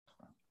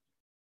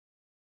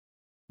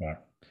All right.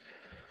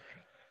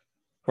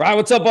 Ryan,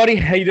 what's up, buddy?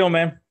 How you doing,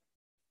 man?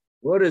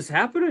 What is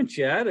happening,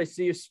 Chad? I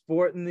see you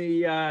sporting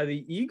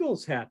the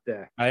Eagles hat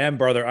there. I am,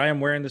 brother. I am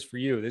wearing this for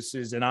you. This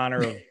is in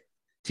honor of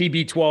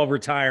TB12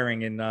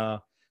 retiring, and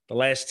the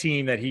last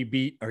team that he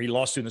beat or he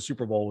lost to in the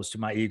Super Bowl was to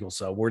my Eagles.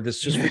 So we're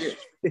this just for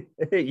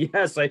you.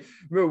 Yes,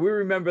 we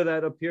remember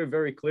that up here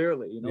very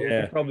clearly. We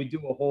Yeah, could probably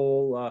do a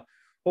whole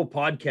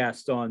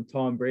podcast on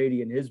Tom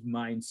Brady and his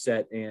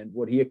mindset and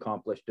what he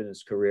accomplished in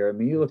his career. I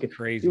mean, you look at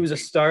crazy. he was a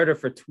starter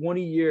for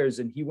 20 years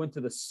and he went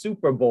to the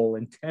Super Bowl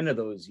in 10 of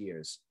those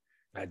years.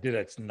 I did.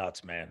 That's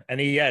nuts, man. And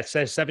he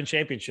says 7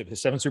 championships,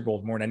 his 7 Super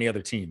Bowls more than any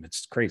other team.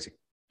 It's crazy.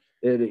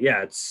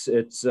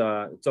 It's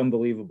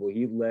unbelievable.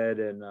 He led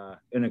an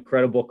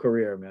incredible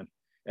career, man.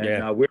 And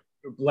Yeah. we're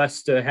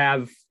blessed to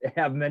have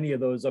many of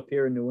those up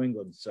here in New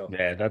England. So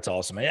Yeah, that's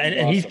awesome.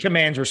 And he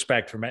commands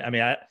respect from me. I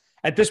mean,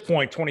 at this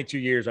point, 22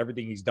 years,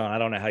 everything he's done, I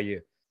don't know how no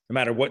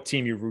matter what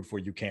team you root for,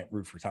 you can't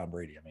root for Tom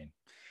Brady. I mean,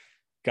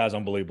 guy's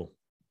unbelievable.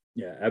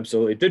 Yeah,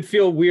 absolutely. It did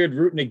feel weird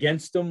rooting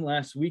against them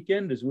last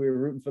weekend as we were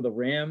rooting for the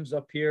Rams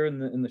up here in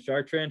the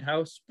Chartrand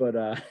house, but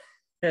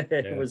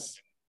it was.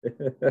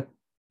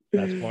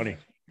 That's funny.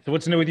 So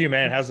what's new with you,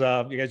 man? How's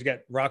you guys got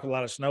rock a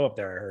lot of snow up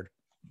there? I heard.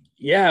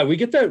 Yeah, we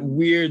get that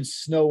weird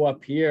snow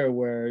up here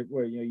where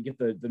you get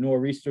the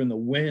nor'easter and the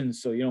wind.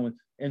 So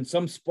in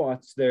some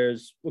spots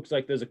looks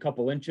like there's a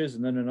couple inches,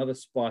 and then in other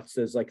spots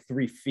there's like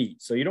 3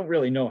 feet. So you don't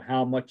really know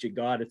how much you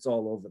got. It's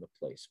all over the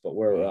place. But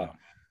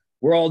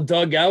we're all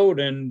dug out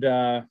and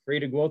ready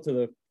to go out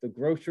to the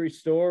grocery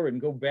store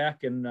and go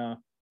back and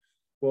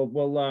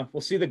we'll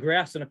see the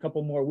grass in a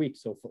couple more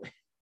weeks, hopefully.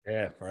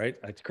 Yeah, right.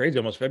 It's crazy.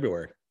 Almost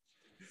February.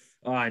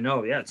 Oh, I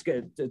know. Yeah, it's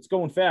good. It's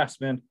going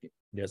fast, man.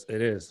 Yes,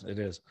 it is. It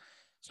is.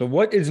 So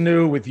what is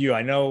new with you?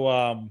 I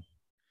know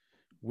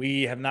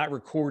we have not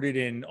recorded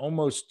in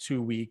almost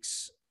 2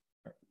 weeks,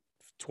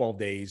 12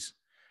 days.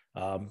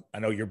 I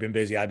know you've been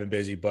busy. I've been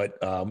busy, but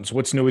so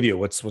what's new with you?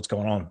 What's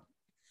going on?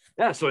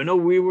 Yeah, so I know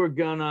we were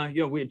gonna,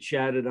 we had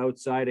chatted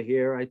outside of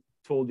here. I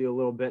told you a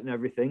little bit and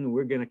everything, and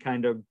we're gonna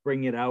kind of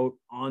bring it out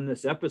on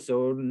this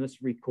episode and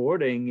this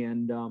recording.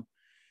 And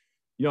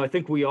I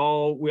think we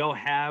all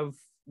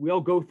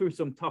go through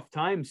some tough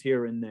times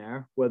here and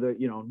there, whether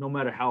no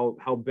matter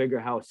how big or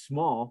how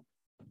small.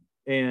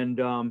 And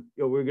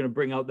we're gonna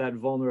bring out that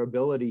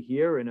vulnerability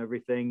here and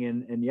everything.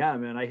 And yeah,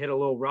 man, I hit a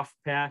little rough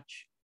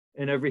patch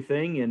and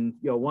everything. And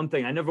one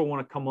thing, I never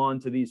want to come on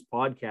to these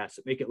podcasts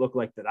that make it look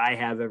like that I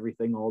have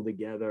everything all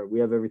together. We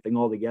have everything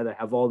all together,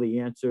 have all the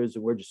answers,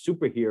 and we're just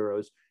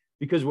superheroes,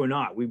 because we're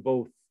not. We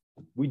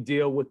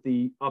deal with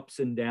the ups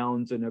and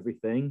downs and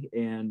everything.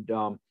 And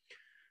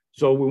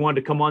so we wanted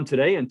to come on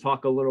today and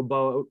talk a little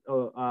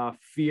about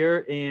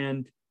fear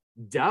and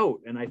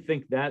doubt. And I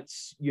think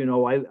that's,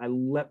 I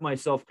let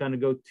myself kind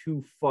of go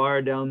too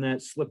far down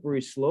that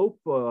slippery slope,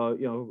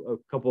 a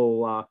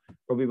couple,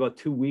 probably about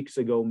 2 weeks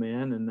ago,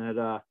 man. And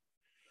that,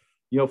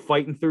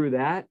 fighting through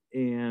that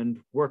and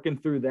working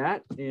through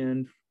that,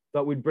 and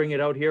thought we'd bring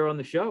it out here on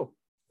the show.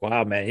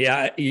 Wow, man.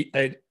 Yeah.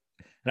 And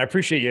I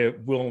appreciate you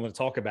willing to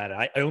talk about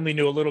it. I only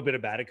knew a little bit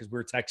about it because we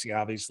were texting,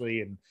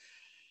 obviously. And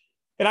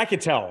I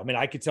could tell. I mean,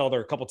 I could tell there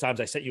were a couple of times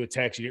I sent you a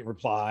text, you didn't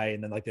reply,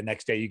 and then like the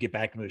next day you get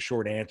back with a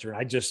short answer.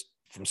 And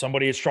from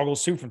somebody that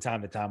struggles too from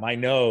time to time, I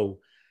know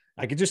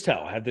I could just tell.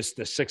 I have this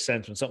sixth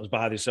sense when something's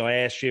bothering you. So I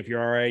asked you if you're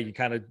all right. You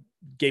kind of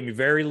gave me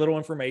very little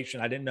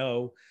information. I didn't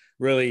know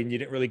really, and you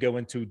didn't really go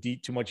into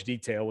too much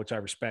detail, which I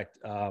respect.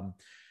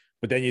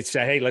 But then you'd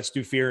say, hey, let's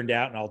do fear and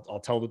doubt, and I'll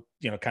tell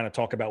kind of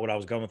talk about what I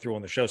was going through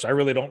on the show. So I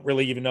really don't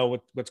even know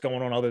what's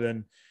going on other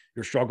than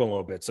you're struggling a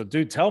little bit. So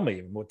dude,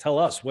 tell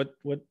us what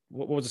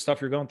was the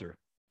stuff you're going through?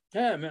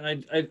 Yeah,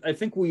 man, I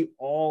think we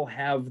all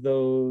have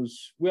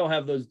those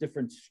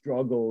different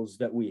struggles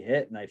that we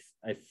hit. And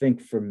I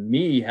think for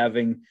me,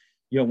 having,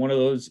 one of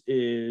those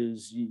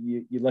is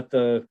you let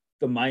the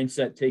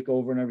mindset take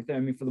over and everything.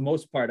 I mean, for the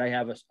most part, I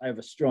have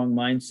a strong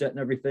mindset and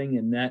everything.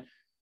 And that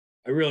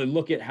I really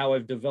look at how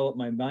I've developed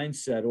my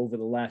mindset over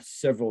the last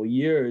several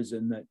years,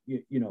 and that,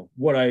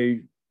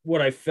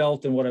 what I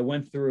felt and what I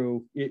went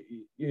through,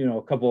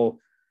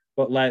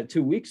 but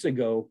 2 weeks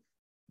ago,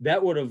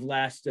 that would have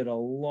lasted a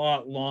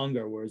lot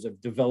longer. Whereas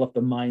I've developed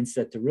the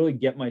mindset to really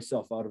get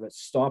myself out of it,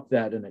 stop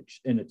that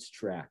in its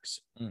tracks.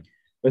 Mm.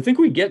 I think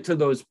we get to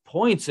those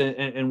points,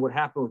 and what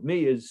happened with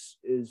me is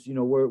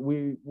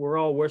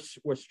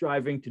we're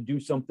striving to do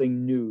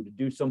something new, to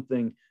do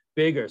something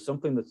bigger,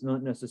 something that's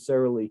not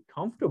necessarily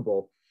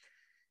comfortable,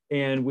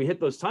 and we hit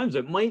those times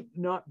that might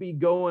not be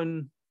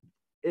going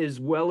as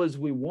well as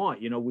we want.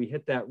 We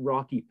hit that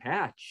rocky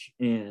patch,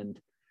 and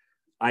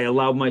I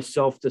allowed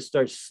myself to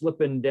start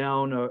slipping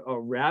down a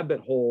rabbit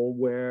hole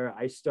where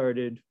I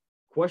started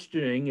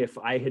questioning if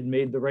I had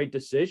made the right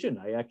decision.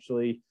 I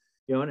actually,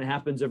 and it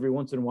happens every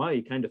once in a while,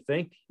 you kind of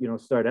think,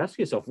 start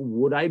asking yourself,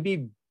 would I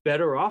be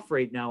better off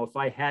right now if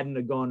I hadn't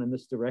have gone in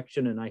this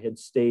direction and I had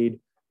stayed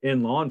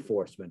in law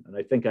enforcement? And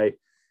I think as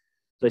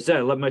I said,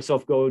 I let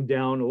myself go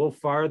down a little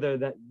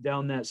farther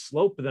down that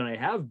slope than I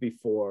have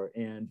before,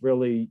 and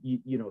really,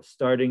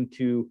 starting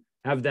to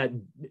have that,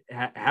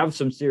 have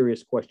some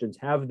serious questions,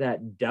 have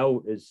that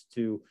doubt as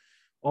to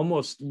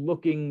almost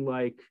looking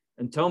like,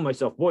 and tell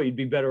myself, boy, you'd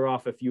be better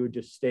off if you had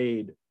just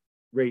stayed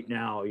right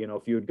now. You know,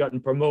 if you had gotten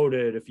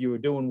promoted, if you were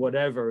doing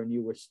whatever and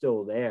you were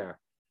still there.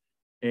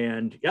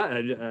 And yeah,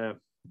 I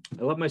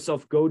let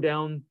myself go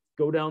down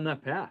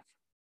that path.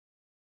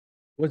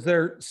 Was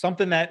there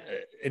something that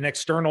an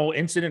external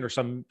incident or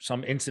some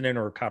incident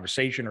or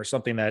conversation or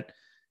something that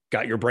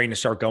got your brain to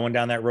start going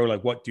down that road?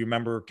 Like, what do you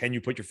remember? Can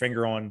you put your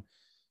finger on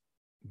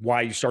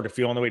why you started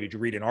feeling the way? Did you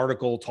read an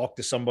article, talk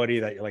to somebody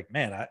that you're like,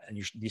 man,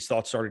 these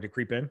thoughts started to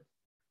creep in?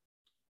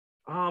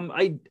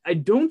 I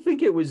don't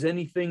think it was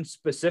anything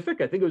specific.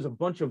 I think it was a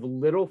bunch of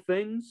little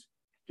things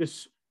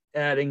just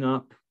adding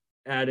up.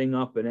 And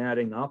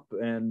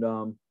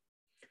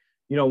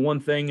you know, one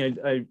thing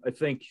I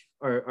think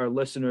our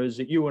listeners,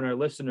 you and our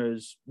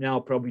listeners now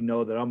probably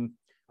know that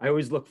I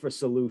always look for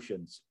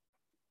solutions.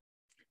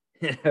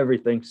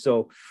 Everything.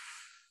 So,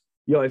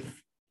 you know,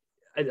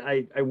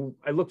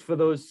 I looked for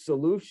those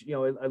solutions. You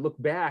know, I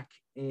look back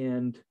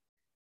and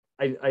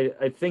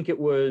I think it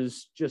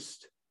was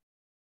just,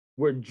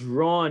 we're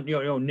drawn,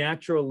 you know,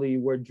 naturally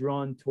we're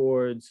drawn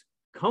towards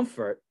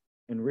comfort,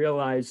 and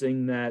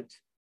realizing that,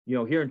 you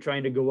know, here and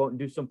trying to go out and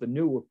do something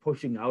new, we're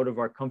pushing out of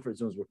our comfort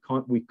zones.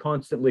 We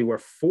constantly were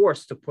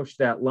forced to push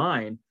that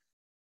line.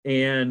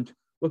 And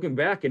looking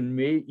back, and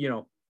you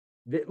know,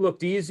 it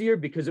looked easier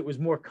because it was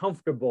more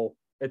comfortable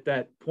at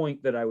that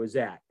point that I was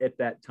at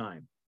that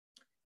time.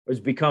 I was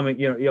becoming,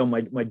 you know,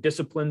 my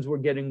disciplines were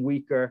getting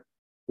weaker,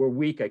 were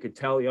weak. I could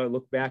tell, you know, I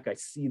look back, I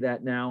see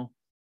that now.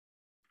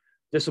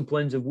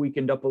 Disciplines have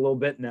weakened up a little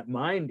bit, and that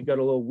mind got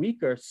a little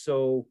weaker.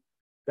 So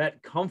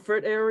that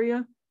comfort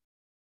area,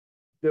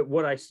 that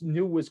what I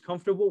knew was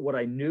comfortable, what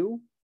I knew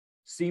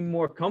seemed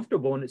more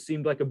comfortable, and it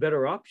seemed like a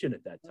better option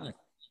at that time.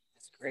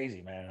 It's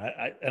crazy, man.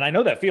 I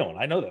know that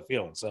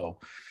feeling. So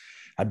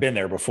I've been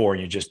there before,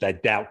 and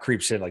that doubt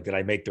creeps in. Like, did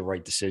I make the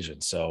right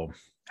decision? So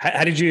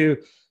how did you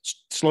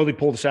slowly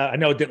pull this out? I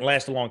know it didn't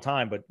last a long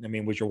time, but I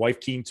mean, was your wife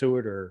keen to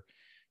it, or,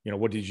 you know,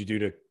 what did you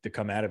do to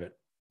come out of it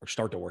or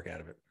start to work out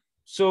of it?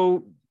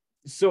 So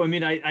I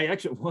mean, I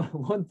actually,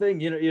 one thing,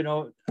 you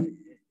know,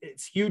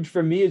 it's huge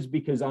for me is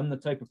because I'm the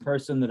type of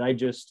person that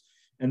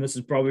and this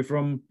is probably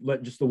from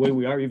just the way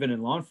we are, even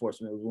in law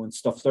enforcement, when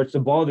stuff starts to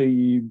bother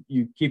you,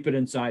 you keep it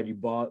inside, you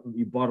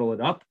bottle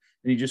it up,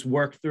 and you just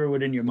work through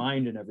it in your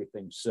mind and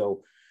everything.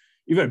 So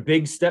even a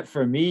big step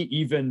for me,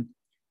 even,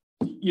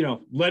 you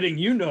know, letting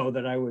you know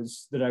that I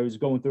was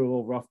going through a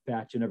little rough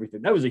patch and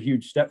everything, that was a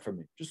huge step for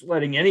me. Just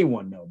letting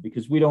anyone know,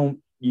 because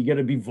you got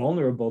to be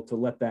vulnerable to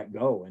let that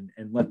go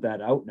and let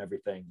that out and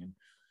everything. And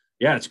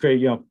yeah, it's great,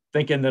 you know,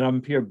 thinking that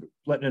I'm here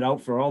letting it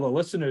out for all the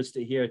listeners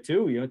to hear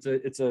too. You know,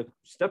 it's a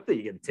step that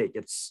you got to take.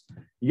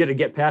 You got to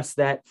get past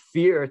that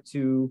fear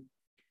to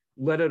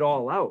let it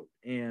all out.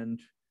 And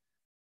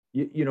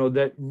you know,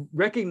 that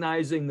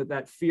recognizing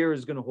that fear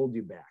is going to hold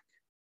you back.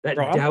 That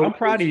Bro, doubt. I'm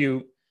proud of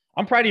you.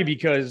 I'm proud of you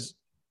because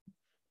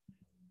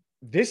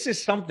this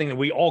is something that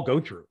we all go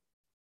through.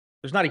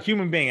 There's not a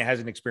human being that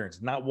hasn't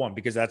experienced, not one,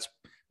 because that's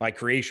by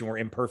creation. We're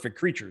imperfect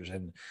creatures,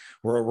 and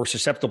we're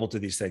susceptible to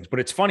these things. But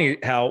it's funny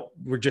how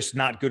we're just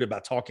not good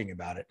about talking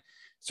about it.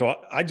 So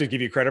I just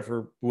give you credit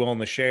for willing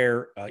to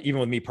share, even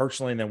with me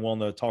personally, and then willing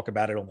to talk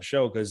about it on the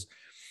show, because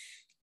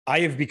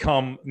I have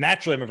become,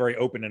 naturally, I'm a very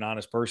open and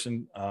honest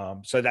person.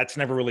 So that's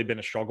never really been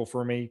a struggle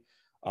for me.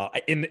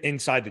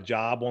 Inside the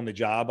job, on the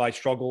job, I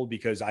struggled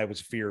because I was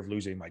fear of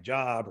losing my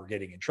job or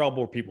getting in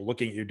trouble or people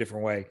looking at you a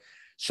different way.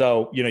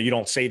 So, you know, you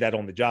don't say that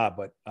on the job,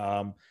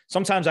 but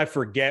sometimes I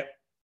forget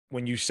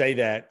when you say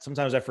that.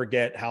 Sometimes I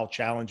forget how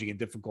challenging and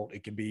difficult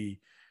it can be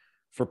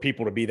for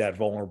people to be that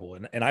vulnerable.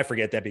 And I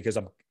forget that because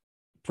I'm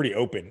pretty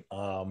open.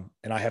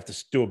 And I have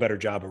to do a better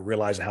job of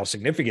realizing how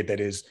significant that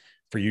is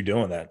for you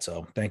doing that.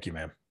 So thank you,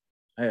 man.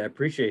 I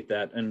appreciate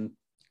that. And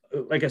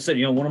like I said,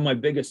 you know, one of my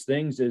biggest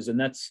things is, and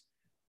that's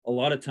a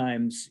lot of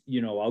times,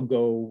 you know, I'll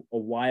go a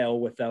while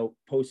without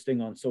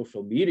posting on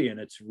social media. And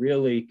it's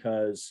really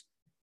because,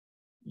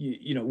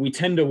 you know, we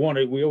tend to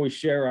we always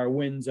share our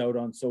wins out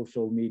on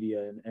social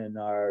media and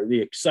the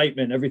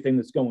excitement, everything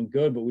that's going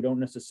good, but we don't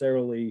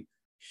necessarily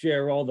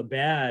share all the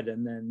bad.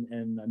 And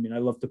I mean, I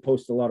love to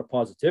post a lot of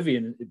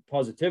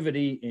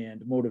positivity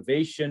and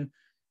motivation.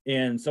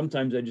 And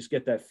sometimes I just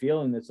get that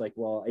feeling that's like,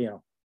 well, you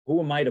know, who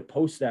am I to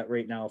post that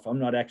right now if I'm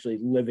not actually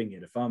living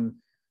it, if I'm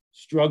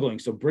struggling?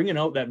 So bringing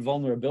out that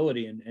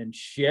vulnerability and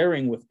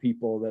sharing with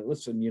people that,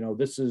 listen, you know,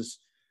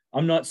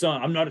 I'm not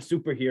a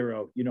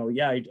superhero, you know.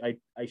 Yeah,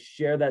 I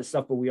share that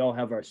stuff, but we all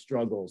have our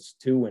struggles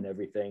too and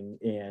everything.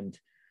 And,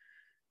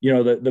 you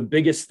know, the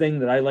biggest thing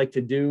that I like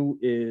to do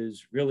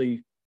is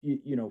really,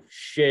 you know,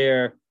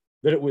 share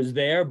that it was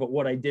there, but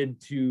what I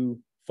did to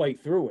fight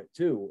through it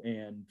too.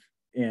 And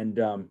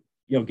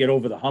you know, get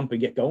over the hump and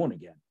get going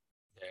again.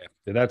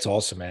 Yeah, that's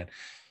awesome, man.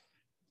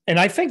 And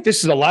I think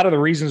this is a lot of the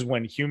reasons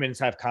when humans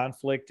have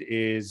conflict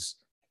is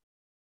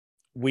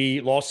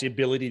we lost the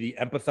ability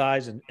to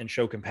empathize and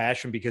show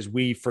compassion because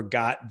we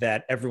forgot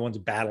that everyone's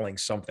battling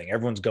something.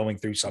 Everyone's going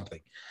through something.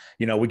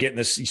 You know, we get in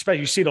this, especially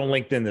you see it on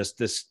LinkedIn,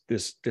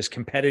 this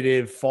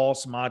competitive,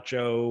 false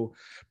macho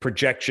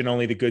projection,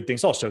 only the good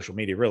things, all social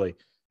media, really.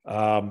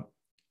 And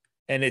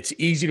it's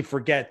easy to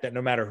forget that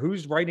no matter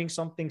who's writing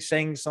something,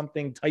 saying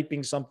something,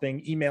 typing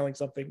something, emailing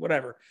something,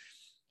 whatever,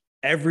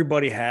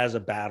 everybody has a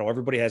battle.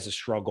 Everybody has a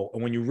struggle.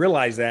 And when you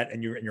realize that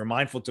and you're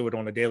mindful to it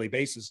on a daily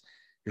basis,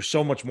 you're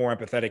so much more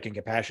empathetic and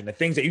compassionate. The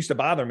things that used to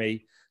bother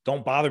me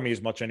don't bother me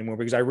as much anymore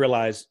because I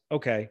realize,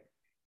 okay,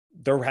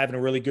 they're having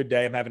a really good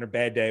day. I'm having a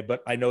bad day,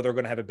 but I know they're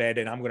going to have a bad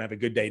day and I'm going to have a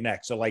good day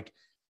next. So like,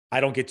 I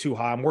don't get too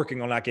high. I'm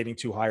working on not getting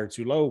too high or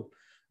too low.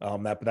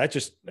 That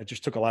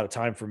just took a lot of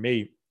time for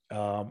me.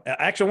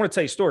 Actually, I want to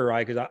tell you a story,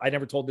 right? Because I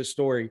never told this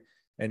story.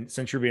 And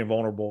since you're being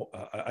vulnerable,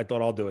 I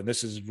thought I'll do it. And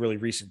this is really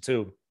recent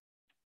too.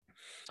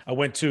 I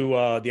went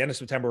to the end of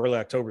September, early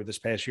October this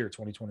past year,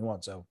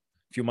 2021. So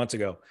a few months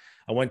ago,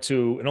 I went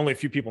to, and only a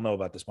few people know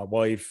about this, my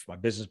wife, my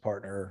business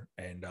partner,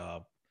 and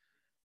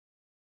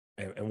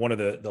one of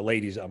the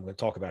ladies, I'm going to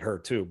talk about her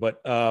too.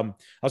 But I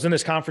was in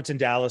this conference in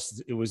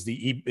Dallas. It was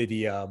the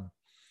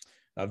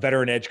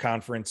Veteran Edge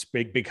Conference,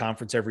 big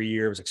conference every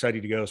year. I was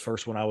excited to go. It was the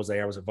first one I was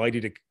there. I was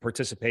invited to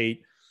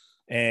participate.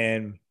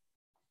 And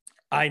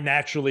I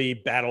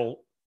naturally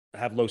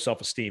have low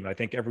self-esteem. I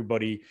think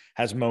everybody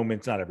has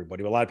moments, not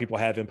everybody, but a lot of people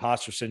have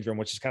imposter syndrome,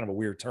 which is kind of a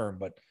weird term,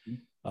 but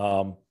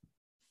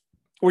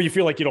or you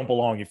feel like you don't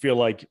belong. You feel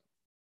like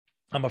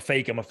I'm a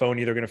fake, I'm a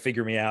phony. They're going to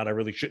figure me out. I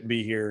really shouldn't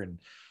be here.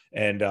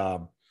 And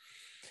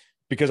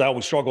because I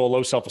always struggle with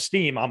low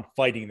self-esteem, I'm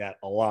fighting that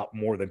a lot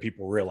more than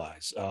people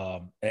realize.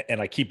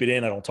 And I keep it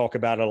in. I don't talk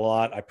about it a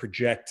lot. I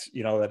project,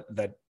 you know,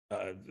 that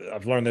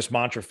I've learned this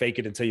mantra, fake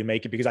it until you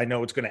make it, because I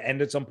know it's going to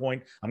end at some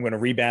point. I'm going to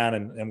rebound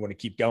and I'm going to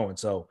keep going.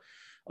 So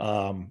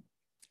I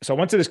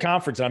went to this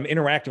conference and I'm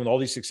interacting with all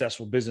these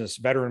successful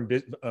veteran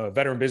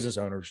business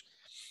owners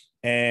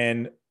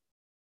and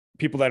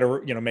people that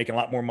are, you know, making a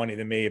lot more money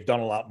than me, have done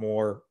a lot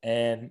more,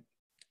 and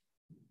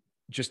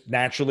just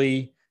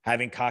naturally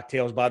having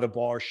cocktails by the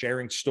bar,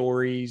 sharing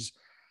stories.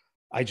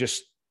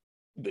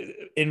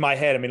 In my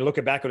head, I mean,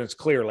 looking back on it, it's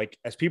clear, like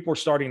as people are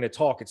starting to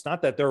talk, it's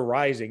not that they're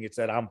rising, it's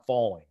that I'm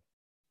falling.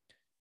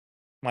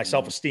 My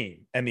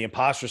self-esteem and the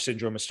imposter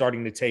syndrome is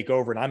starting to take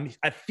over. And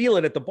I feel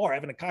it at the bar,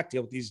 having a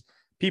cocktail with these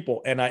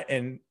people. And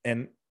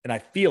I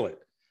feel it.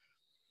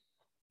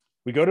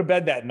 We go to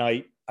bed that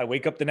night. I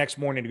wake up the next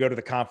morning to go to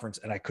the conference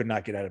and I could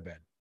not get out of bed.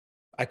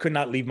 I could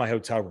not leave my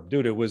hotel room.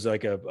 Dude, it was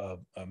like a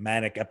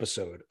manic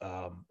episode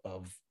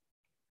of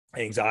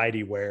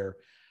anxiety where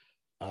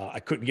I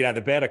couldn't get out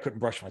of bed. I couldn't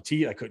brush my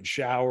teeth. I couldn't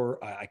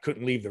shower. I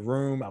couldn't leave the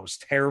room. I was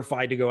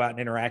terrified to go out and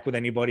interact with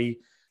anybody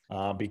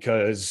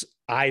because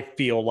I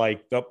feel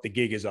like the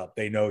gig is up.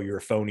 They know you're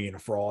a phony and a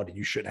fraud and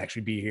you shouldn't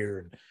actually be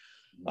here.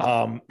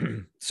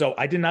 And so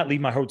I did not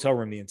leave my hotel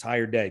room the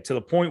entire day, to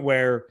the point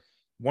where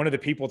one of the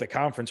people at the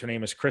conference, her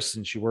name is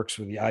Kristen. She works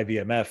for the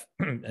IVMF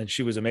and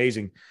she was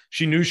amazing.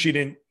 She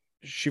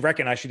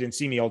recognized she didn't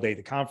see me all day at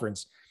the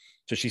conference.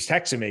 So she's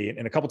texting me,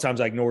 and a couple of times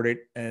I ignored it.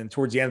 And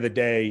towards the end of the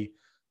day,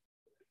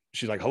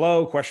 she's like,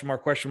 hello, question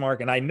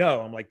mark. And I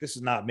know, I'm like, this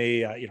is not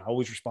me. I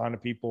always respond to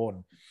people.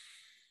 And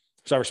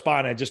so I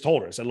responded. I just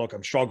told her, I said, look,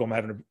 I'm struggling. I'm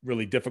having a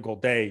really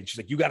difficult day. And she's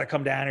like, you got to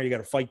come down here. You got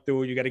to fight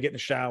through it. You got to get in the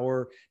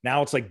shower.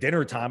 Now it's like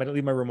dinner time. I didn't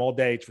leave my room all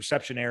day. It's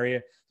reception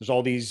area. There's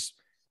all these,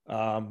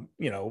 high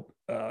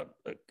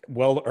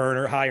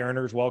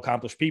earners,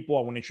 well-accomplished people.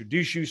 I want to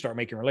introduce you, start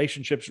making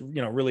relationships,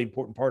 really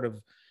important part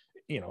of,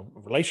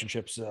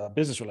 relationships,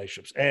 business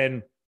relationships.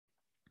 And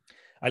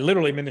I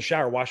literally am in the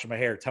shower, washing my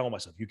hair, telling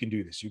myself, you can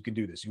do this. You can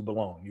do this. You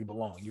belong.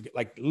 You get,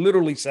 like,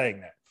 literally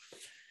saying that.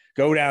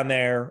 Go down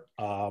there.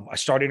 I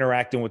start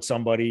interacting with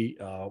somebody,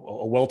 a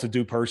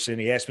well-to-do person.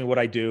 He asked me what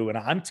I do, and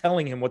I'm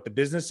telling him what the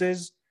business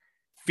is,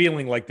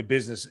 feeling like the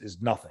business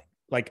is nothing.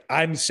 Like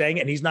I'm saying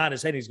it, and he's nodding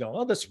his head. He's going,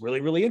 oh, that's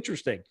really, really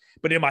interesting.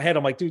 But in my head,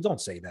 I'm like, dude,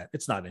 don't say that.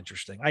 It's not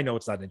interesting. I know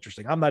it's not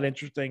interesting. I'm not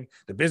interesting.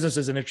 The business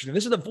isn't interesting.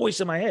 This is the voice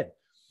in my head.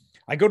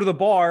 I go to the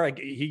bar.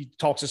 He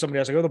talks to somebody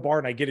else. I go to the bar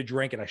and I get a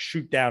drink and I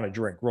shoot down a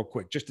drink real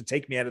quick just to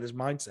take me out of this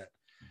mindset.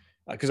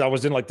 Because I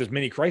was in like this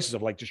mini crisis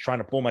of like just trying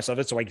to pull myself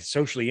in so I could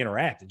socially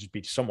interact and just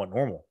be somewhat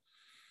normal.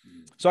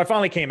 So I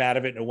finally came out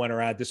of it and went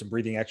around, did some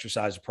breathing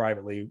exercises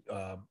privately,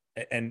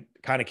 and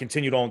kind of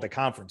continued on with the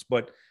conference.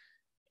 But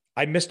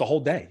I missed the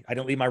whole day. I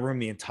didn't leave my room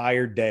the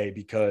entire day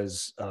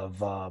because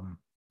of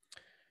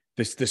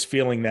this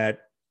feeling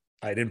that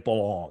I didn't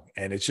belong.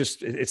 And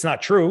it's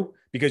not true,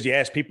 because you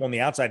ask people on the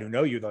outside who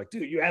know you, they're like,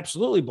 dude, you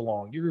absolutely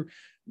belong. You're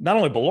not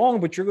only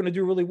belong, but you're going to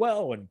do really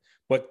well.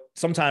 But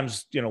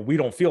sometimes, we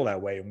don't feel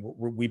that way, and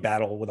we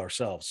battle with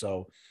ourselves.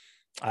 So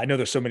I know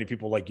there's so many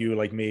people like you,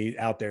 like me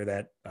out there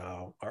that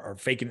are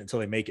faking it until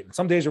they make it. And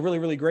some days are really,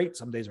 really great.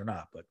 Some days are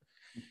not, but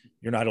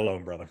you're not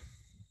alone, brother.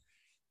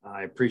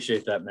 I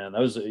appreciate that, man.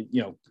 That was a,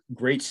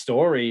 great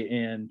story.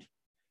 And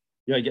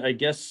I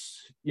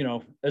guess,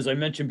 as I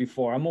mentioned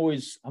before, I'm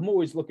always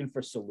looking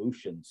for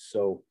solutions.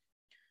 So,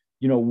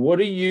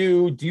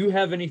 do you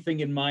have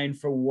anything in mind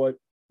for what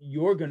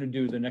you're going to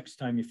do the next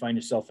time you find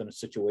yourself in a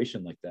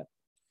situation like that?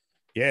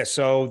 Yeah.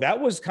 So that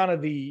was kind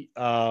of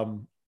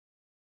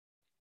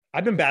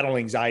I've been battling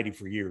anxiety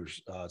for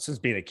years, since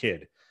being a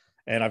kid,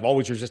 and I've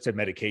always resisted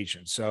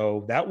medication.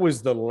 So that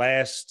was the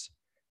last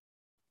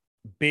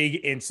big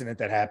incident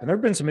that happened.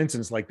 There've been some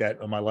incidents like that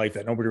in my life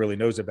that nobody really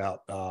knows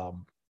about.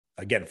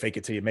 Again, fake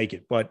it till you make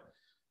it. But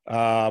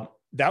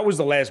that was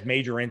the last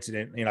major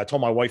incident. I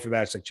told my wife about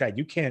it. It's like, Chad,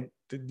 you can't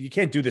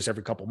do this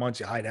every couple of months.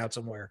 You hide out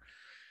somewhere.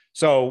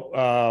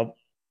 So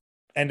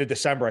end of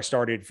December, I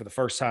started for the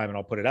first time, and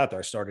I'll put it out there.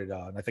 I started,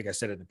 and I think I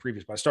said it in the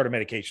previous, but I started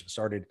medication,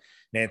 started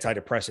an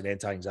antidepressant,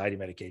 anti-anxiety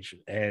medication.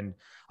 And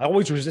I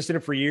always resisted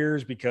it for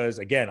years because,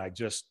 again, I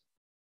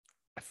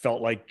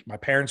felt like my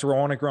parents were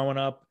on it growing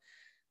up.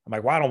 I'm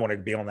like, well, I don't want to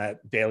be on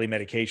that daily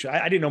medication.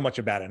 I didn't know much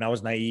about it, and I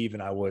was naive,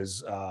 and I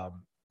was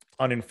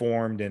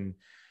uninformed. And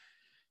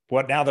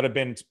now that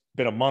it's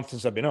been a month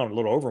since I've been on, a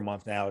little over a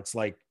month now, it's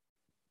like,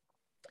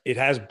 it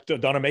has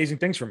done amazing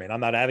things for me. And I'm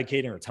not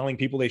advocating or telling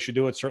people they should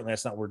do it. Certainly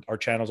that's not what our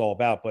channel is all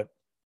about, but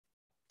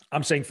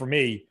I'm saying for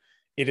me,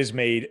 it has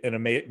made an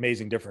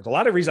amazing difference. A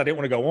lot of reasons I didn't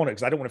want to go on it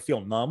because I didn't want to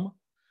feel numb.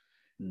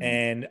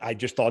 And I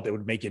just thought that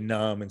would make you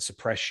numb and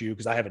suppress you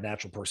because I have a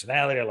natural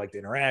personality. I like to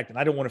interact, and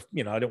I don't want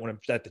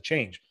that to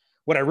change.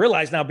 What I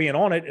realize now being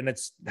on it, and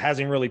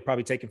hasn't really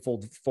probably taken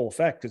full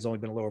effect, it's only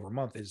been a little over a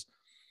month, is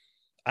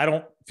I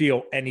don't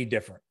feel any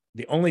different.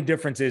 The only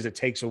difference is it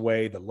takes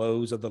away the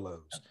lows of the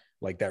lows,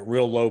 like that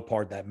real low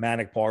part, that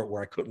manic part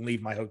where I couldn't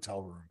leave my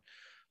hotel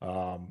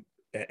room.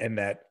 And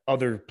that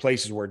other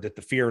places where the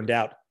fear and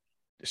doubt,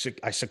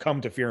 I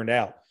succumbed to fear and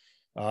doubt.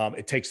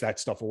 It takes that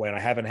stuff away. And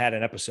I haven't had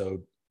an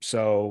episode.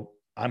 So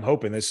I'm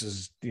hoping this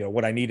is,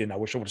 what I needed. And I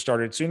wish I would have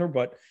started it sooner,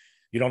 but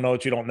you don't know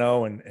what you don't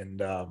know. And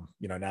now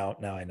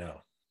I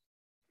know.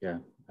 Yeah,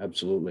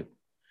 absolutely.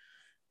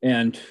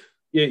 And,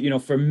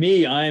 for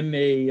me, I'm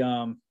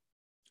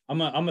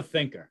a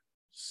thinker.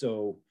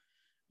 So,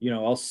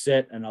 I'll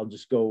sit and I'll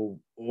just go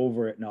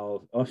over it, and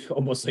I'll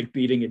almost like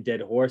beating a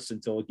dead horse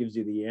until it gives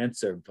you the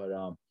answer. But,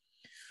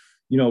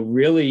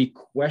 really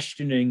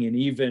questioning, and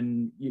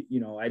even,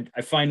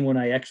 I find when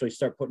I actually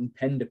start putting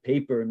pen to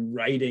paper and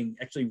writing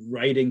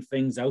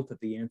things out, that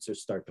the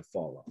answers start to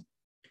follow.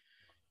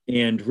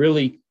 And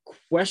really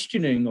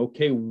questioning,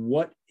 okay,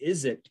 what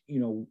is it?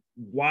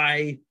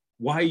 Why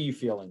are you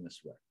feeling this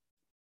way?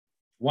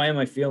 Why am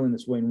I feeling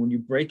this way? And when you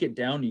break it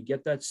down, you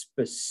get that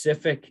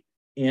specific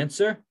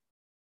answer.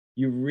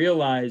 You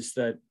realize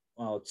that,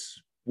 well,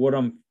 it's what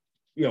I'm,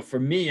 for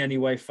me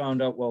anyway,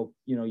 found out, well,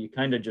 you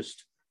kind of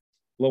just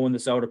blowing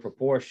this out of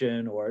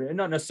proportion, or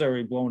not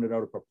necessarily blowing it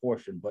out of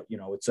proportion, but,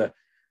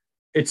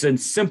 it's a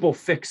simple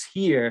fix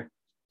here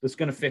that's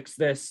going to fix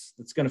this,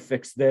 that's going to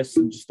fix this.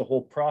 And just the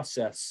whole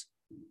process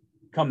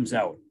comes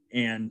out.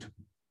 And,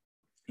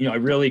 I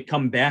really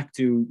come back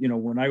to,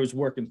 when I was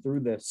working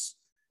through this,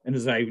 and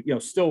as I,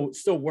 still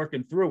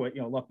working through it,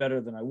 a lot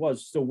better than I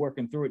was, still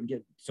working through it and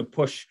get to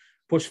push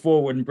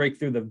forward and break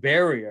through the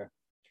barrier,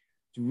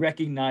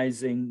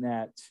 recognizing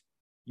that,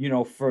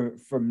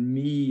 for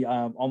me,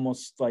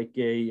 almost like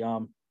it's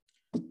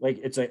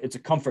a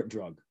comfort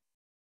drug,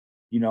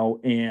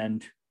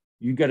 and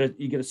you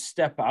gotta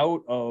step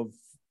out of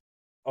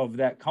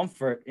that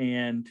comfort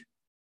and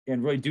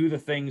really do the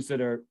things that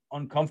are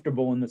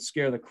uncomfortable and that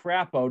scare the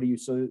crap out of you,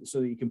 so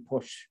that you can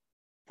push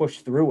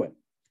through it.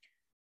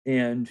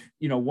 And,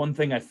 one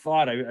thing I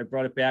thought, I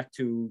brought it back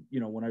to,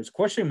 when I was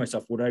questioning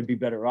myself, would I be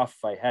better off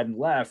if I hadn't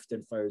left,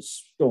 and if I was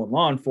still in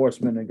law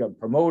enforcement and got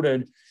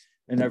promoted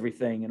and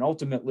everything? And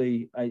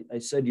ultimately I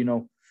said,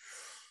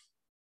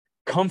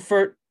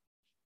 comfort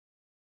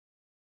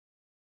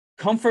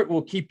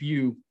will keep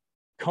you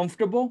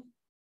comfortable,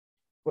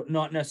 but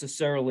not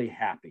necessarily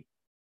happy.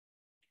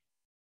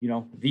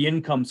 The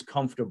income's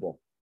comfortable.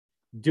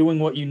 Doing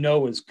what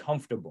is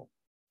comfortable,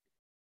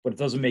 but it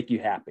doesn't make you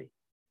happy.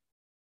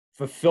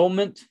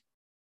 Fulfillment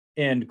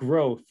and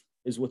growth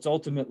is what's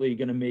ultimately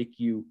going to make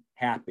you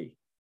happy.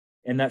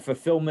 And that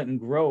fulfillment and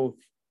growth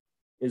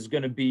is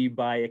going to be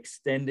by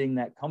extending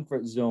that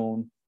comfort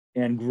zone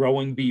and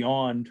growing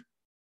beyond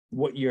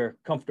what you're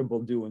comfortable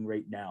doing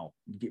right now,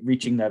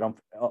 reaching that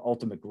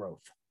ultimate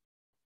growth.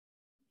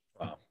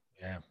 Wow.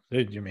 Yeah.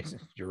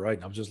 You're right.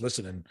 I'm just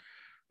listening,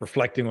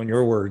 reflecting on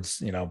your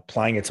words,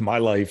 applying it to my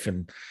life.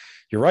 And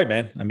you're right,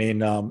 man. I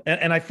mean,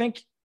 and I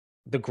think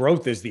the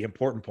growth is the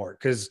important part,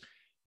 because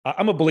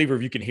I'm a believer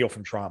if you can heal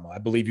from trauma. I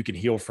believe you can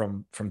heal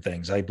from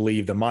things. I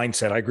believe the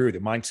mindset, I agree with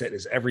you. Mindset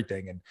is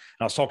everything. And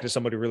I was talking to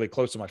somebody really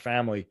close to my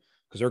family,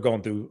 because they're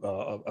going through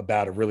a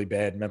bout of really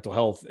bad mental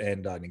health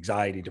and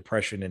anxiety,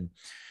 depression. And,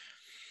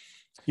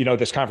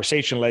 this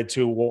conversation led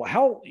to, well,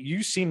 how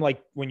you seem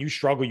like when you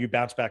struggle, you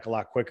bounce back a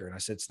lot quicker. And I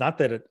said, it's not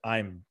that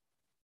I'm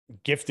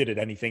gifted at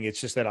anything. It's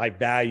just that I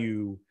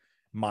value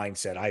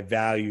mindset. I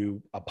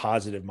value a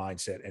positive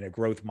mindset and a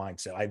growth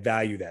mindset. I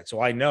value that. So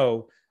I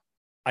know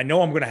I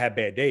know I'm going to have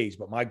bad days,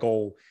 but my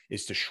goal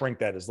is to shrink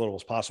that as little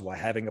as possible by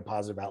having a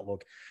positive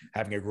outlook,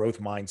 having a growth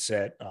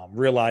mindset,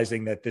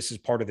 realizing that this is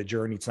part of the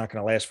journey. It's not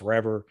going to last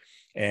forever,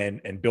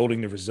 and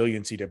building the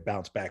resiliency to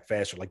bounce back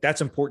faster. Like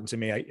that's important to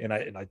me.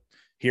 I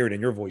hear it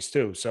in your voice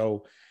too.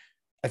 So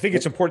I think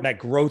it's important that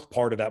growth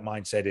part of that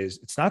mindset is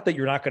it's not that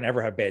you're not going to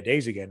ever have bad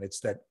days again. It's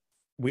that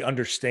we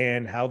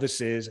understand how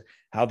this is,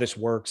 how this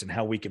works, and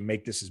how we can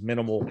make this as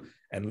minimal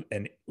and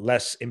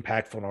less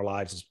impactful in our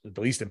lives, as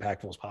the least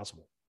impactful as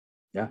possible.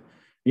 Yeah.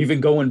 Even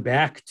going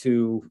back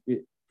to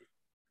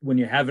when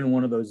you're having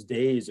one of those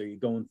days or you're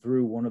going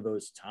through one of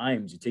those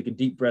times, you take a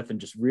deep breath and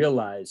just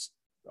realize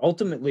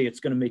ultimately it's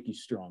going to make you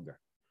stronger.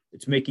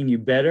 It's making you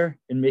better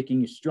and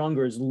making you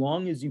stronger as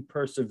long as you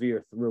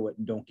persevere through it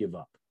and don't give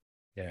up.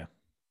 Yeah.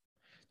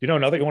 You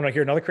want to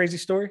hear another crazy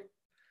story?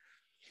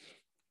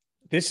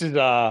 This is,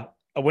 I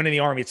went in the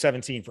Army at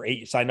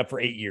 17 signed up for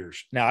 8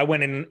 years. Now I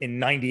went in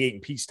 98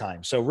 in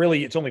peacetime. So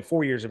really it's only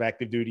 4 years of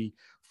active duty,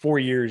 4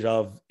 years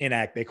of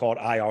they call it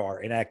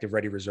IR, inactive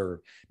ready reserve.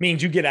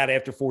 Means you get out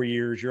after 4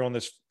 years. You're on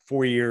this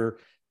 4-year,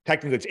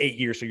 technically it's 8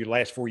 years. So your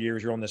last 4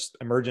 years, you're on this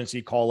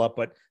emergency call up,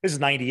 but this is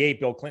 98,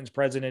 Bill Clinton's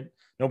president.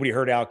 Nobody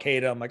heard Al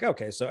Qaeda. I'm like,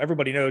 okay, so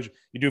everybody knows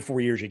you do 4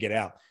 years, you get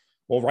out.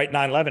 Well,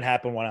 9/11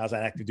 happened when I was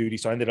on active duty.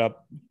 So I ended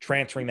up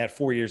transferring that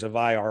 4 years of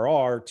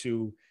IRR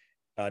to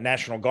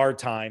National Guard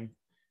time.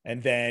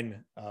 And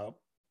then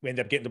we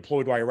ended up getting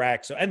deployed to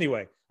Iraq. So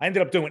anyway, I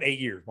ended up doing 8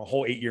 years, my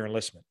whole 8-year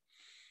enlistment.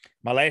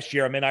 My last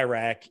year I'm in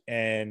Iraq,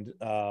 and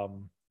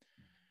I'm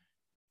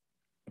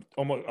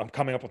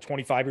coming up with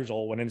 25 years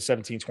old, went into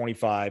 17,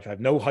 25, have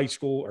no high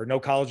school or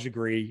no college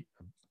degree.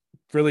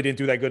 Really didn't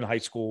do that good in high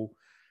school.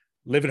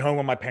 Living home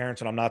with my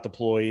parents when I'm not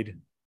deployed.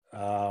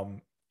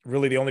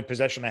 Really the only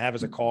possession I have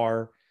is a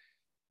car.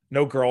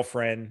 No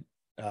girlfriend.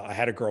 I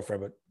had a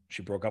girlfriend, but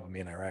she broke up with me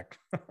in Iraq.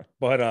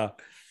 But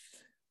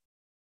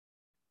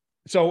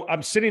so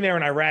I'm sitting there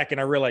in Iraq,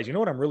 and I realize, you know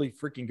what I'm really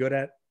freaking good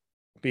at?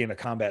 Being a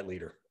combat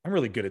leader. I'm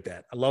really good at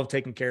that. I love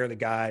taking care of the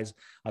guys.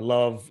 I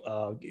love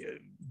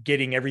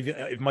getting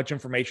as much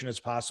information as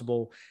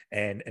possible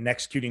and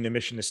executing the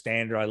mission to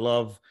standard. I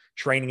love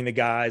training the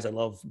guys. I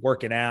love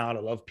working out. I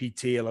love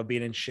PT. I love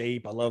being in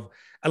shape. I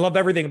love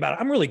everything about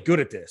it. I'm really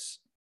good at this.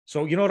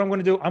 So you know what I'm going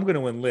to do? I'm going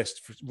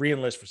to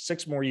re-enlist for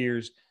 6 more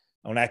years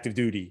on active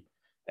duty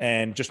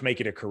and just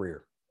make it a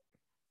career.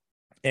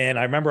 And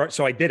I remember,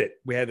 so I did it.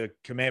 We had the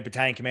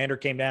battalion commander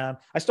came down.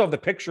 I still have the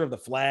picture of the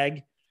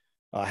flag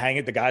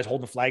hanging, the guys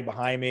holding the flag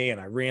behind me, and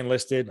I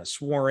re-enlisted and I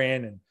swore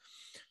in, and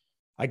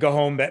I go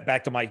home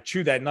back to my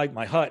that night,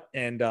 my hut,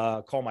 and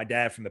call my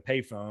dad from the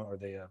payphone or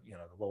the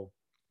little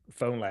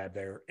phone lab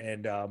there.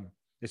 And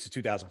this is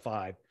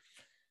 2005.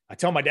 I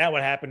tell my dad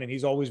what happened, and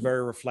he's always a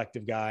very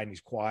reflective guy, and he's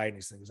quiet, and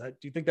he says, do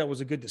you think that was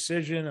a good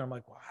decision? And I'm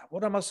like, well,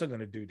 what am I still going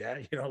to do,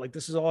 Dad?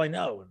 This is all I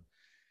know. And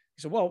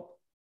he said, well,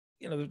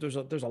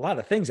 there's a lot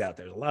of things out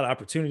there. There's a lot of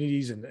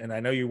opportunities. And I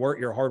know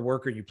you're a hard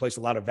worker, and you place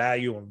a lot of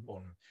value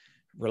on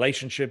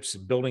relationships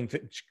and building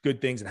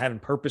good things and having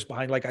purpose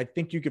behind. Like, I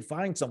think you could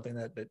find something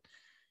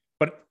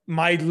but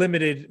my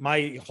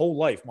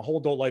whole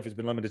adult life has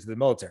been limited to the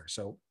military.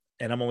 So,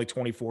 and I'm only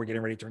 24,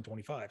 getting ready to turn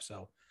 25.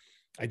 So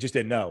I just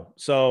didn't know.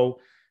 So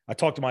I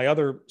talked to my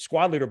other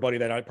squad leader buddy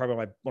that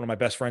one of my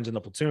best friends in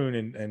the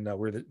platoon.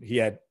 And he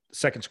had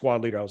second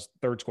squad leader. I was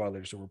third squad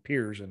leader. So we're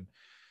peers. And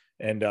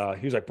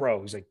he was like,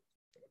 bro,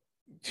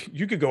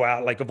 you could go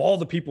out, like, of all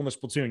the people in this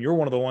platoon, you're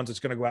one of the ones that's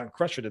going to go out and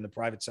crush it in the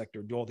private sector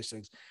and do all these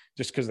things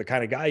just because the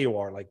kind of guy you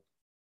are. Like,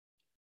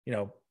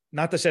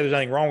 not to say there's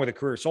anything wrong with a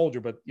career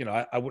soldier, but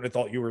I wouldn't have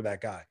thought you were that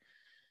guy.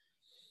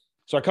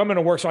 So I come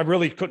into work. So I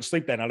really couldn't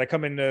sleep that night. I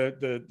come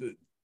into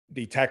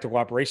the tactical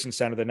operations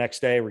center the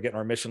next day. We're getting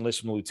our mission list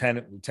from the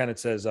lieutenant. Lieutenant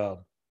says,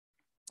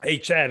 hey,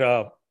 Chad,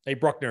 hey,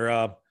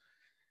 Bruckner,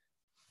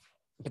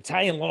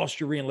 battalion lost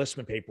your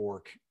re-enlistment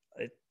paperwork.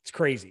 It's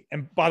crazy.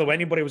 And by the way,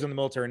 anybody who was in the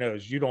military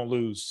knows you don't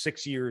lose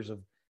 6 years of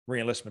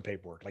re-enlistment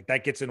paperwork. Like,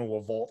 that gets into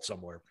a vault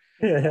somewhere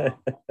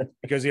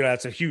because,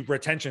 that's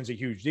retention's a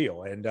huge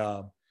deal. And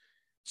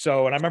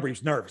so, and I remember he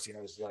was nervous,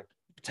 he's like,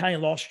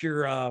 battalion lost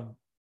your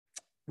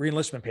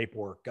re-enlistment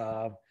paperwork.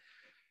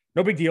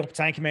 No big deal.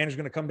 Battalion commander's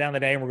going to come down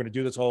today and we're going to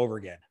do this all over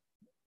again.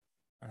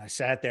 And I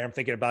sat there, I'm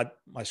thinking about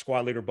my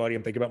squad leader buddy.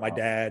 I'm thinking about my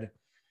dad.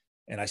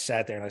 And I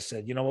sat there and I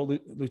said, you know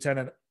what,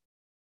 Lieutenant,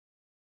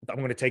 I'm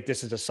going to take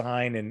this as a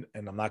sign and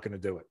I'm not going to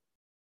do it.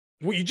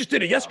 Well, you just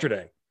did it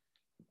yesterday.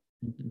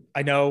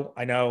 I know.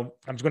 I'm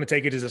just going to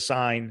take it as a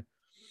sign.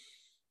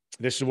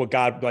 This is what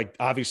God, like,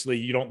 obviously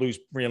you don't lose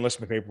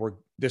re-enlistment paperwork.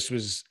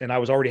 And I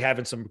was already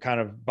having some kind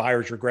of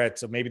buyer's regret.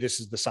 So maybe this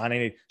is the sign I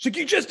need. So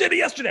you just did it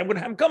yesterday. I'm going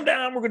to have him come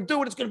down. We're going to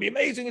do it. It's going to be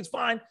amazing. It's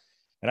fine.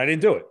 And I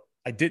didn't do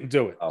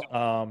it.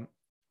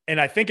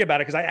 And I think about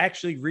it because I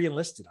actually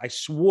re-enlisted. I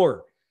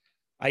swore.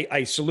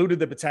 I saluted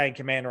the battalion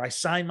commander. I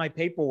signed my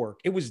paperwork.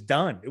 It was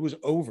done. It was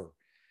over.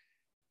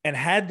 And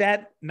had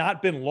that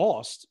not been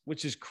lost,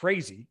 which is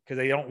crazy because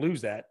they don't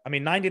lose that. I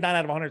mean, 99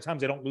 out of 100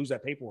 times they don't lose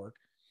that paperwork.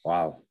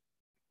 Wow.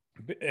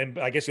 and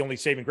I guess the only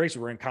saving grace,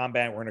 we're in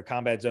combat, we're in a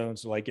combat zone.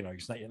 So like, you're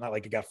not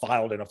like it got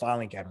filed in a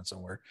filing cabinet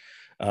somewhere.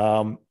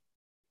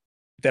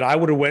 That I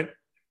would have went,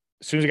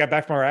 as soon as I got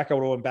back from Iraq, I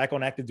would have went back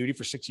on active duty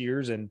for 6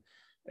 years. And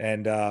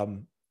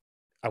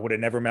I would have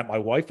never met my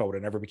wife. I would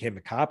have never became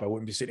a cop. I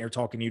wouldn't be sitting here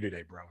talking to you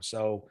today, bro.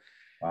 So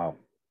wow.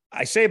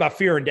 I say about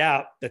fear and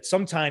doubt that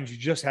sometimes you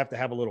just have to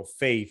have a little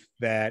faith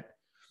that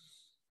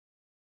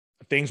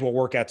things will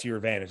work out to your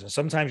advantage. And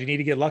sometimes you need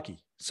to get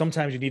lucky.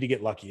 Sometimes you need to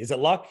get lucky. Is it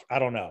luck? I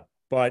don't know.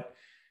 But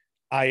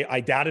I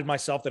doubted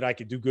myself that I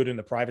could do good in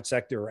the private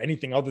sector or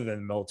anything other than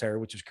the military,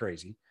 which is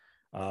crazy.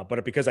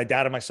 But because I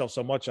doubted myself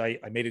so much, I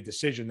made a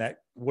decision that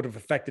would have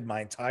affected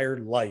my entire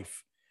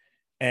life.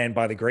 And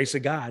by the grace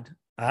of God,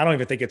 I don't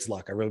even think it's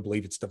luck. I really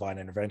believe it's divine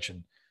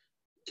intervention.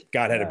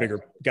 God had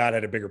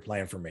a bigger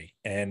plan for me.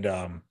 And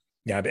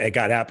it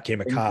got out,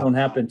 became a Things cop. don't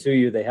happen to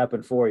you, they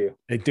happen for you.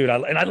 Dude,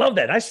 I love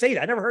that. And I say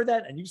that. I never heard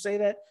that. And you say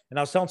that. And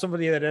I was telling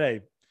somebody the other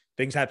day,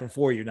 things happen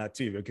for you, not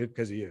to you,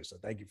 because of you. So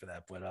thank you for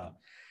that. But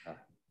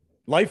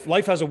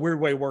life has a weird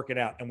way of working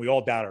out, and we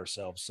all doubt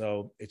ourselves.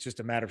 So it's just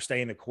a matter of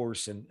staying the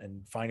course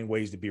and finding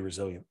ways to be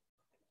resilient.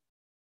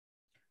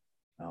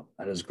 Oh,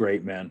 that is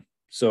great, man.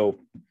 So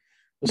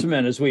listen,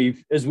 man, as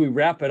we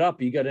wrap it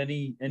up, you got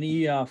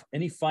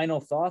any final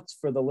thoughts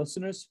for the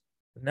listeners?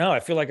 No, I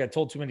feel like I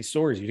told too many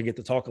stories. You didn't get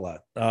to talk a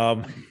lot.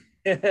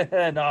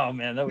 No,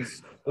 man,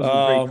 those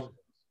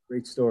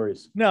great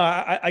stories. No,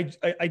 I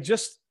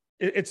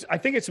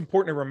think it's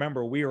important to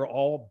remember we are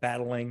all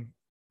battling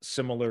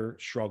similar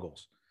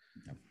struggles.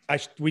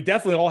 We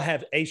definitely all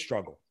have a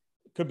struggle.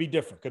 Could be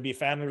different. Could be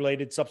family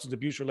related, substance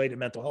abuse related,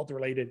 mental health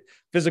related,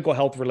 physical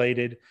health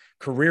related,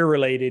 career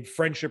related,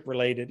 friendship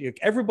related.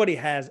 Everybody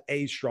has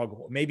a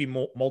struggle, maybe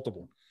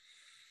multiple.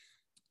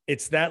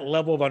 It's that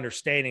level of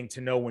understanding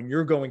to know when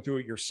you're going through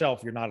it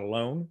yourself, you're not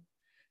alone.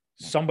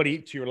 Somebody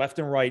to your left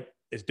and right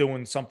is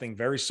doing something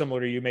very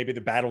similar to you. Maybe the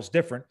battle's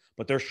different,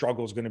 but their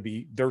struggle is going to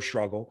be their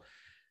struggle.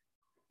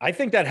 I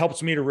think that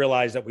helps me to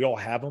realize that we all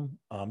have them.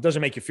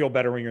 Doesn't make you feel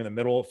better when you're in the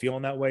middle of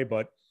feeling that way,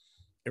 but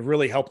it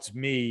really helps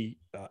me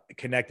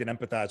connect and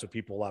empathize with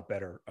people a lot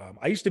better.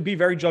 I used to be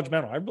very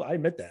judgmental. I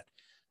admit that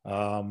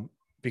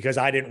because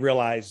I didn't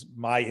realize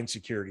my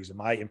insecurities and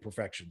my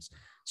imperfections.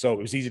 So it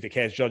was easy to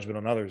cast judgment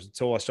on others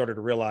until I started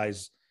to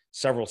realize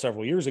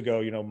several years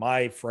ago,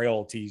 my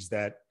frailties,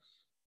 that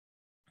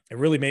it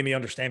really made me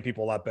understand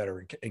people a lot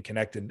better and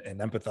connect and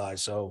empathize.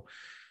 So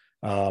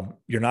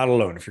you're not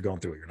alone. If you're going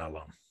through it, you're not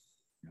alone.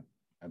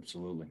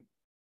 Absolutely.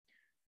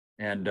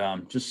 And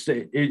just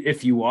say,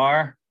 if you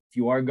are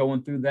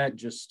going through that,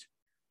 just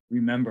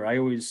remember, I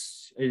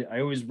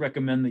always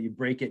recommend that you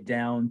break it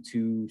down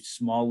to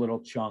small little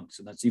chunks,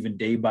 and that's even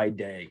day by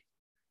day.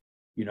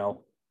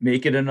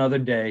 Make it another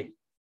day,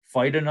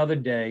 fight another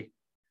day,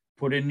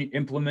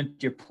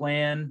 implement your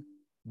plan,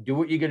 do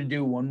what you're going to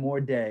do one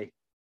more day,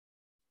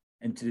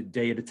 and to the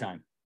day at a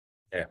time.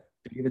 Yeah.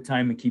 Day at a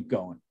time, and keep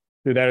going.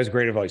 Dude, that is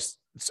great advice.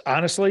 It's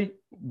honestly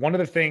one of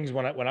the things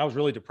when I was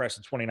really depressed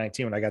in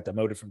 2019, when I got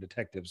demoted from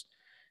detectives.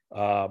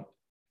 So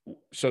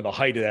the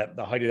height of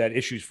that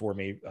issues for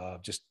me,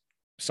 just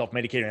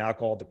self-medicating,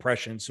 alcohol,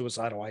 depression,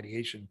 suicidal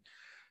ideation.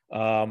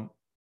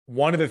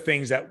 One of the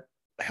things that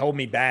held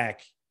me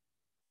back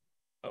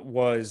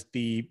was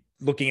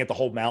looking at the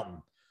whole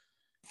mountain,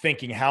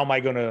 thinking, how am I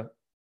going to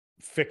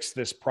fix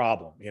this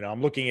problem?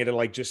 I'm looking at it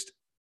like, just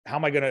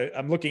I'm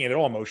looking at it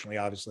all emotionally,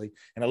 obviously.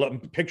 And I'm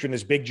picturing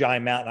this big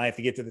giant mountain. I have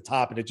to get to the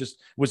top, and it just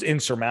was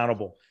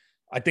insurmountable.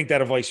 I think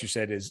that advice you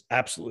said is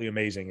absolutely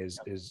amazing,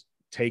 is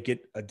take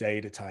it a day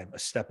at a time, a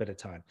step at a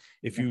time.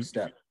 If you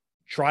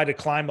try to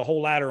climb the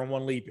whole ladder in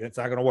one leap, it's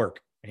not going to work.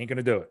 You ain't going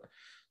to do it.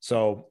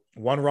 So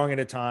one rung at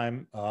a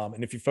time.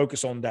 And if you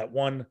focus on that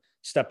one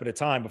step at a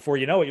time, before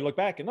you know it, you look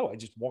back and I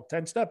just walked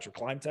 10 steps or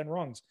climbed 10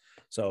 rungs.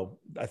 So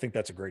I think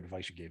that's a great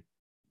advice you gave.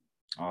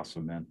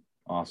 Awesome, man.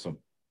 Awesome.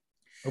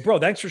 Well, bro,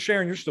 thanks for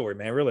sharing your story,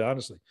 man. Really,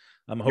 honestly,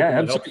 I'm hoping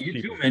absolutely.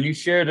 You too, man. You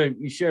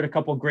shared a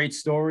couple of great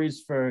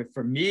stories for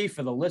me,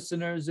 for the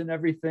listeners, and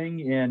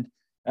everything. And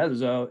that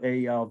was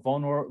a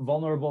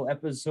vulnerable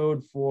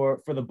episode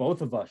for the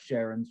both of us,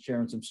 sharing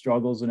some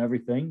struggles and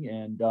everything.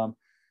 And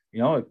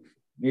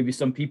maybe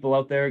some people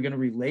out there are going to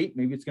relate.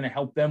 Maybe it's going to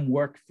help them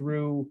work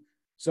through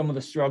some of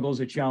the struggles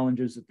or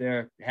challenges that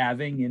they're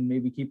having, and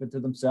maybe keep it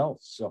to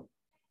themselves. So,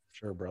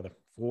 sure, brother,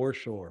 for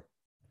sure.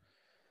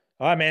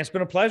 All right, man. It's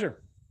been a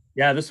pleasure.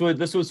 Yeah, this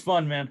was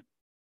fun, man.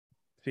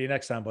 See you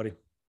next time, buddy.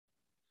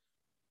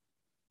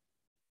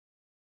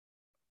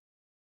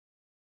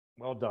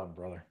 Well done,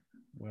 brother.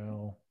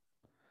 Well